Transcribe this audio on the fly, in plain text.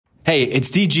Hey,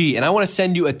 it's DG, and I want to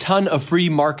send you a ton of free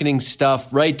marketing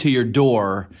stuff right to your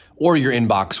door or your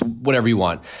inbox, whatever you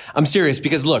want. I'm serious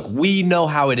because look, we know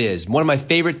how it is. One of my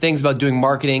favorite things about doing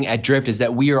marketing at Drift is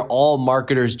that we are all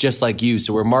marketers just like you.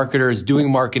 So we're marketers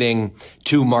doing marketing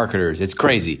to marketers. It's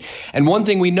crazy. And one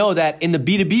thing we know that in the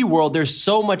B2B world, there's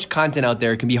so much content out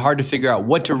there. It can be hard to figure out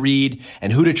what to read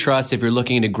and who to trust if you're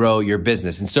looking to grow your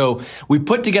business. And so we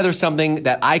put together something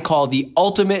that I call the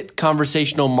ultimate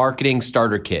conversational marketing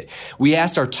starter kit. We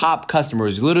asked our top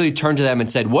customers, literally turned to them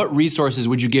and said, what resources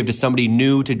would you give to somebody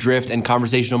new to Drift and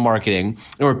conversational marketing?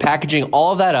 And we're packaging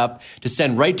all of that up to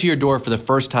send right to your door for the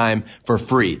first time for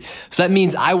free. So that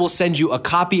means I will send you a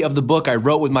copy of the book I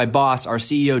wrote with my boss, our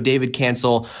CEO, David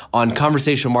Cancel, on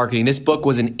conversational marketing. This book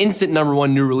was an instant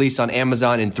 #1 new release on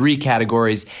Amazon in 3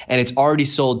 categories, and it's already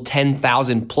sold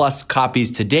 10,000 plus copies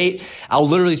to date. I'll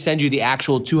literally send you the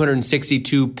actual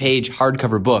 262-page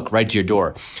hardcover book right to your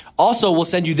door. Also, we'll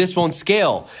send you This Won't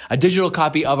Scale, a digital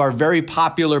copy of our very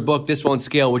popular book, This Won't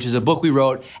Scale, which is a book we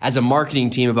wrote as a marketing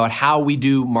team about how we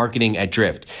do marketing at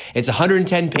Drift. It's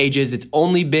 110 pages. It's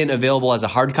only been available as a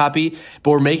hard copy, but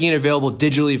we're making it available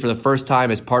digitally for the first time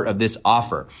as part of this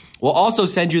offer. We'll also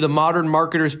send you the Modern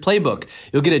Marketer's Playbook.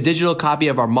 You'll get a digital copy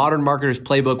of our Modern Marketer's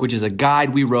Playbook, which is a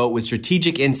guide we wrote with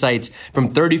strategic insights from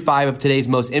 35 of today's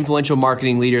most influential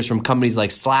marketing leaders from companies like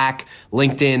Slack,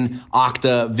 LinkedIn,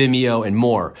 Okta, Vimeo, and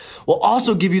more. We'll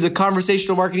also give you the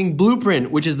Conversational Marketing Blueprint,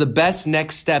 which is the best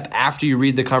next step after you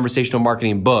read the Conversational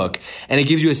Marketing book. And it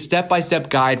gives you a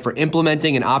step-by-step guide for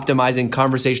implementing and optimizing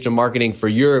conversational marketing for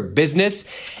your business.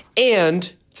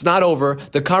 And it's not over.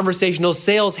 The Conversational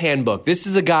Sales Handbook. This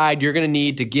is a guide you're going to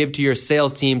need to give to your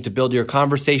sales team to build your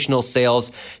conversational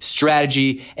sales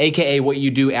strategy, aka what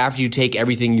you do after you take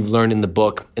everything you've learned in the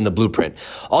book and the blueprint.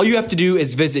 All you have to do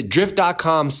is visit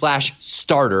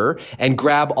drift.com/starter and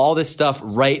grab all this stuff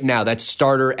right now. That's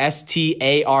starter,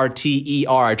 STARTER.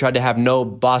 I tried to have no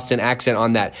Boston accent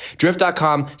on that.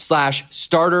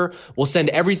 Drift.com/starter. We'll send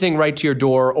everything right to your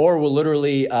door, or we'll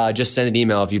literally just send an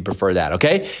email if you prefer that,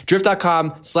 okay?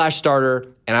 Drift.com/starter,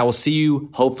 and I will see you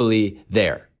hopefully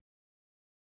there.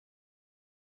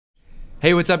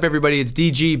 Hey, what's up, everybody? It's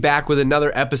DG back with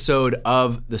another episode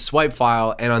of The Swipe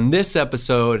File. And on this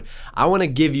episode, I want to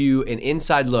give you an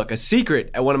inside look, a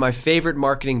secret at one of my favorite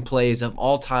marketing plays of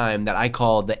all time that I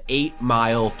call the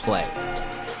 8-mile play.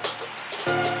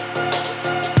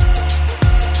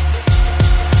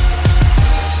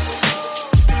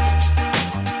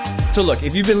 So look,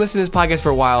 if you've been listening to this podcast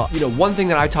for a while, you know, one thing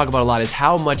that I talk about a lot is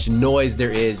how much noise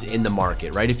there is in the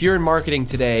market, right? If you're in marketing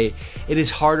today, it is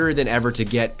harder than ever to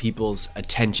get people's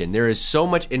attention. There is so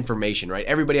much information, right?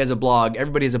 Everybody has a blog,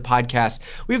 everybody has a podcast.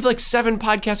 We have like 7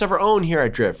 podcasts of our own here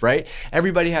at Drift, right?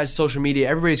 Everybody has social media,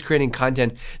 everybody's creating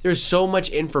content. There's so much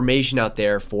information out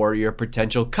there for your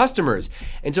potential customers.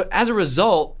 And so as a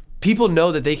result, people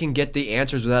know that they can get the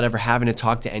answers without ever having to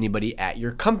talk to anybody at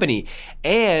your company.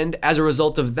 And as a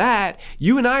result of that,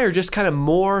 you and I are just kind of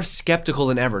more skeptical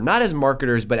than ever, not as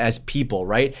marketers, but as people,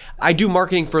 right? I do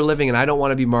marketing for a living and I don't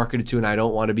want to be marketed to and I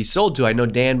don't want to be sold to. I know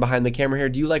Dan behind the camera here,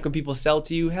 do you like when people sell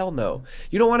to you? Hell no.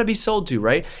 You don't want to be sold to,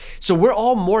 right? So we're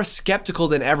all more skeptical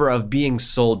than ever of being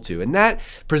sold to. And that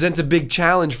presents a big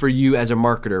challenge for you as a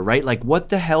marketer, right? Like, what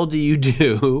the hell do you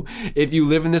do if you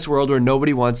live in this world where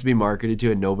nobody wants to be marketed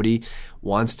to and nobody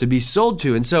wants to be sold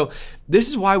to? And so this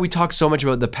is why we talk so much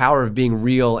about the power of being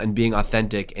real and being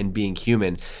authentic and being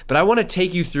human. But I want to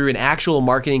take you through an actual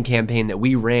marketing campaign that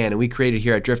we ran and we created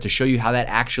here at Drift to show you how that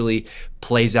actually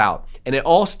plays out. And it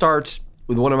all starts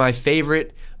with one of my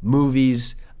favorite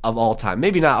movies of all time.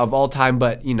 Maybe not of all time,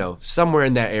 but you know, somewhere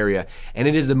in that area. And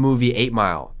it is the movie 8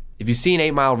 Mile. If you've seen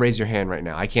 8 Mile, raise your hand right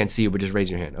now. I can't see you, but just raise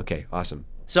your hand. Okay, awesome.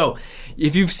 So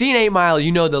if you've seen 8 Mile, you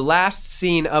know the last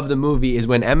scene of the movie is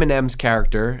when Eminem's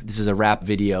character, this is a rap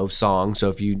video song, so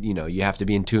if you have to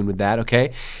be in tune with that,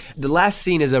 okay? The last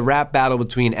scene is a rap battle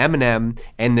between Eminem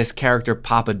and this character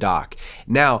Papa Doc.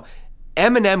 Now,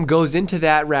 Eminem goes into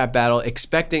that rap battle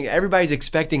everybody's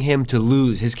expecting him to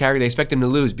lose. His character, they expect him to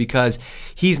lose because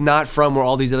he's not from where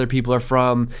all these other people are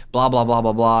from, blah, blah, blah,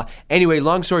 blah, blah. Anyway,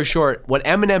 long story short, what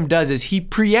Eminem does is he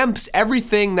preempts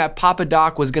everything that Papa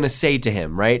Doc was going to say to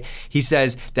him, right? He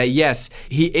says that, yes,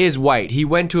 he is white. He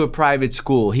went to a private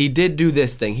school. He did do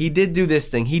this thing. He did do this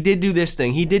thing. He did do this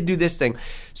thing. He did do this thing.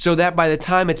 So that by the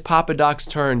time it's Papa Doc's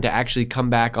turn to actually come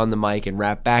back on the mic and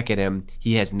rap back at him,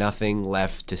 he has nothing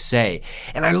left to say.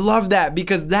 day. And I love that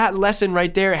because that lesson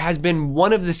right there has been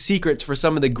one of the secrets for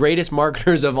some of the greatest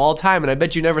marketers of all time. And I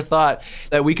bet you never thought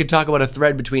that we could talk about a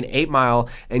thread between 8 Mile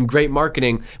and great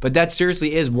marketing, but that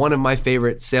seriously is one of my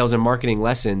favorite sales and marketing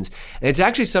lessons. And it's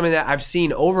actually something that I've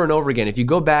seen over and over again. If you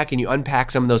go back and you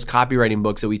unpack some of those copywriting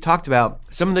books that we talked about,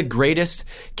 some of the greatest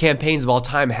campaigns of all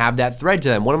time have that thread to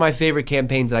them. One of my favorite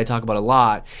campaigns that I talk about a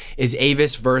lot is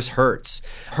Avis versus Hertz.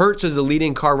 Hertz was the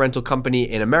leading car rental company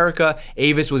in America.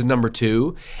 Avis was number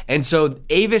 2. And so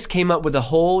Avis came up with a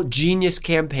whole genius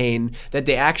campaign that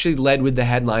they actually led with the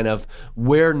headline of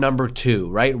 "We're number 2,"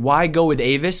 right? Why go with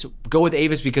Avis? Go with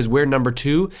Avis because we're number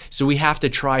 2, so we have to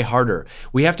try harder.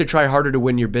 We have to try harder to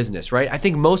win your business, right? I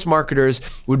think most marketers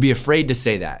would be afraid to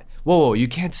say that. Whoa, you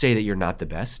can't say that you're not the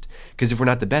best, because if we're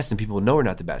not the best, then people will know we're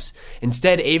not the best.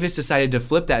 Instead, Avis decided to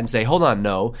flip that and say, hold on,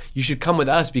 no, you should come with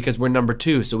us because we're number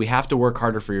 2, so we have to work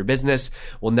harder for your business.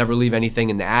 We'll never leave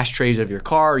anything in the ashtrays of your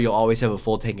car. You'll always have a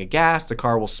full tank of gas. The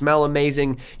car will smell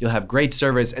amazing. You'll have great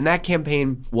service. And that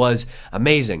campaign was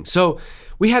amazing. So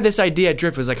we had this idea at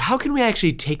Drift, was like, how can we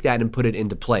actually take that and put it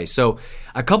into play? So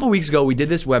a couple weeks ago, we did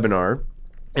this webinar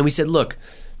and we said, look,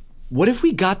 what if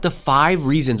we got the 5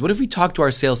 reasons? What if we talked to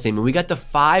our sales team and we got the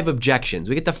 5 objections?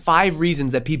 We get the 5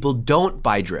 reasons that people don't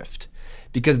buy Drift,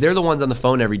 because they're the ones on the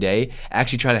phone every day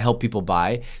actually trying to help people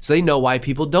buy, so they know why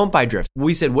people don't buy Drift.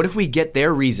 We said, what if we get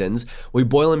their reasons, we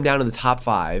boil them down to the top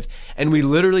 5, and we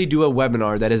literally do a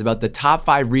webinar that is about the top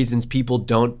 5 reasons people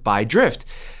don't buy Drift.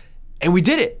 And we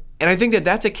did it. And I think that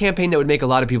that's a campaign that would make a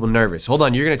lot of people nervous. Hold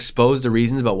on, you're gonna expose the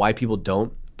reasons about why people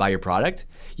don't buy your product?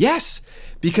 Yes,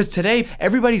 because today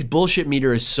everybody's bullshit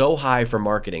meter is so high for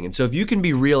marketing. And so if you can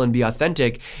be real and be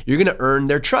authentic, you're gonna earn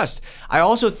their trust. I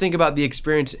also think about the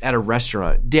experience at a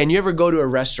restaurant. Dan, you ever go to a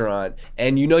restaurant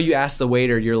and you ask the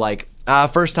waiter, you're like,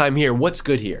 first time here, what's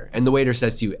good here? And the waiter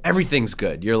says to you, everything's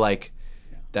good. You're like,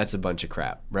 that's a bunch of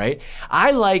crap, right?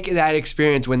 I like that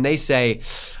experience when they say,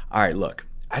 all right, look,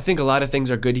 I think a lot of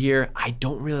things are good here. I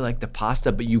don't really like the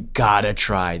pasta, but you gotta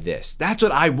try this. That's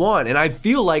what I want. And I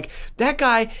feel like that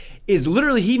guy is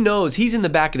literally, he knows, he's in the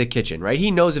back of the kitchen, right? He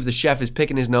knows if the chef is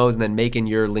picking his nose and then making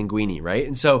your linguine, right?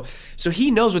 And so he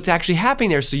knows what's actually happening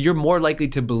there. So you're more likely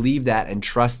to believe that and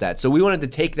trust that. So we wanted to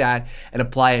take that and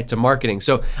apply it to marketing.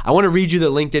 So I want to read you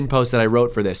the LinkedIn post that I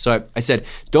wrote for this. So I said,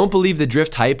 don't believe the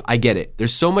Drift hype. I get it.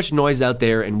 There's so much noise out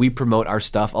there and we promote our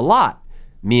stuff a lot.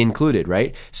 Me included,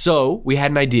 right? So we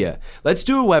had an idea. Let's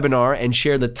do a webinar and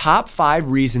share the top 5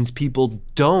 reasons people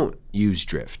don't use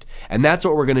Drift. And that's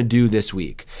what we're gonna do this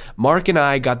week. Mark and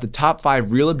I got the top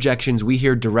 5 real objections we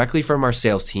hear directly from our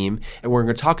sales team, and we're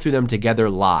gonna talk through them together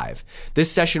live. This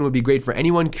session would be great for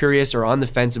anyone curious or on the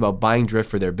fence about buying Drift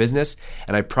for their business,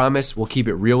 and I promise we'll keep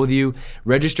it real with you.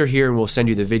 Register here and we'll send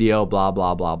you the video, blah,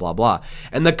 blah, blah, blah, blah.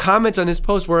 And the comments on this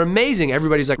post were amazing.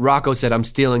 Everybody's like, Rocco said, I'm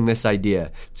stealing this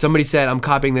idea. Somebody said, I'm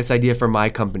copying this idea for my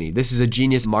company. This is a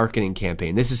genius marketing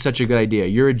campaign. This is such a good idea.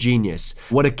 You're a genius.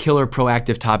 What a killer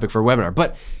proactive topic for webinar.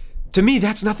 But to me,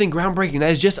 that's nothing groundbreaking. That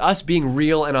is just us being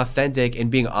real and authentic and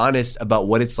being honest about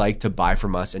what it's like to buy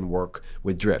from us and work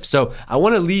with Drift. So I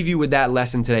want to leave you with that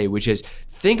lesson today, which is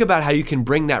think about how you can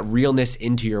bring that realness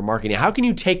into your marketing. How can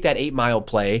you take that 8 Mile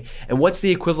play and what's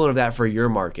the equivalent of that for your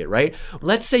market, right?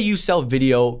 Let's say you sell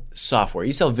video software,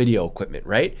 you sell video equipment,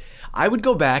 right? I would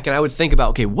go back and I would think about,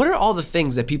 okay, what are all the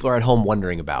things that people are at home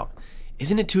wondering about?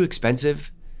 Isn't it too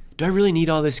expensive? Do I really need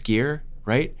all this gear,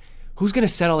 right? Who's gonna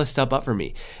set all this stuff up for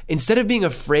me? Instead of being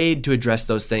afraid to address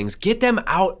those things, get them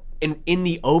out in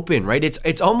the open, right?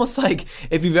 It's almost like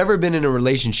if you've ever been in a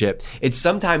relationship, it's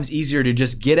sometimes easier to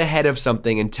just get ahead of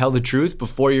something and tell the truth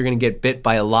before you're gonna get bit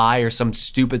by a lie or some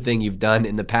stupid thing you've done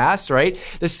in the past, right?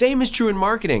 The same is true in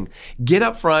marketing. Get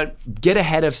up front, get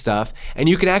ahead of stuff, and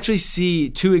you can actually see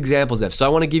 2 examples of. So I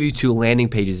wanna give you 2 landing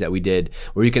pages that we did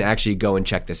where you can actually go and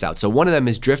check this out. So one of them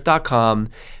is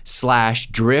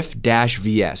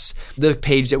drift.com/drift-vs. The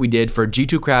page that we did for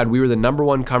G2 Crowd, we were the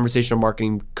 #1 conversational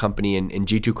marketing company in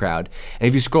G2 Crowd. And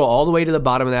if you scroll all the way to the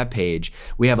bottom of that page,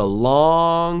 we have a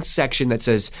long section that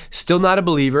says, still not a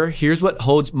believer, here's what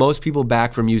holds most people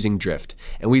back from using Drift.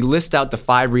 And we list out the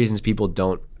 5 reasons people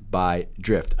don't buy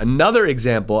Drift. Another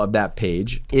example of that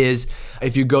page is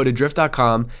if you go to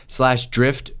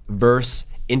drift.com/drift-vs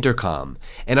intercom.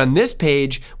 And on this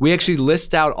page, we actually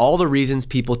list out all the reasons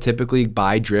people typically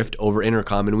buy Drift over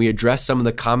intercom, and we address some of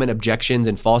the common objections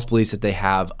and false beliefs that they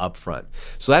have up front.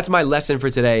 So that's my lesson for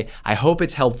today. I hope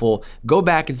it's helpful. Go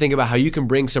back and think about how you can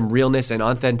bring some realness and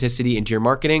authenticity into your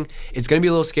marketing. It's going to be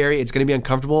a little scary. It's going to be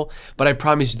uncomfortable, but I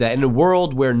promise you that in a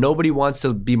world where nobody wants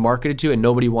to be marketed to and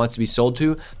nobody wants to be sold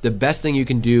to, the best thing you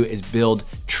can do is build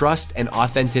trust and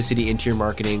authenticity into your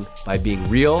marketing by being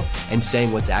real and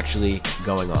saying what's actually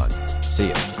going on. See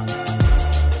ya.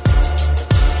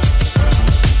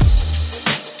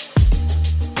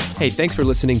 Hey, thanks for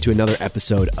listening to another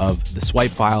episode of The Swipe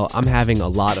File. I'm having a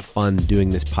lot of fun doing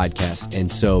this podcast,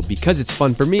 and so because it's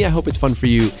fun for me, I hope it's fun for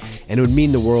you, and it would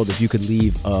mean the world if you could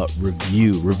leave a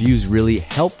review. Reviews really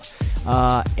help,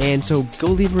 and so go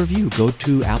leave a review. Go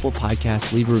to Apple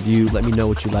Podcasts, leave a review, let me know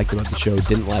what you liked about the show,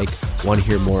 didn't like, want to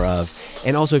hear more of.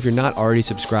 And also, if you're not already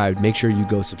subscribed, make sure you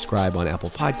go subscribe on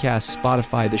Apple Podcasts,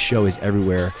 Spotify. The show is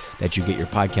everywhere that you get your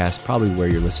podcasts, probably where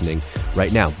you're listening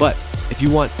right now. But if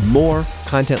you want more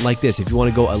content like this, if you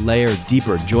want to go a layer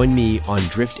deeper, join me on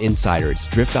Drift Insider. It's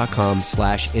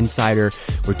drift.com/insider.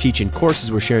 We're teaching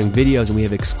courses, we're sharing videos, and we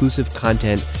have exclusive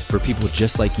content for people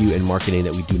just like you in marketing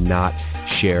that we do not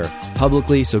share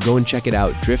publicly. So go and check it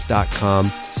out,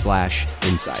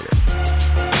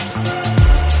 drift.com/insider.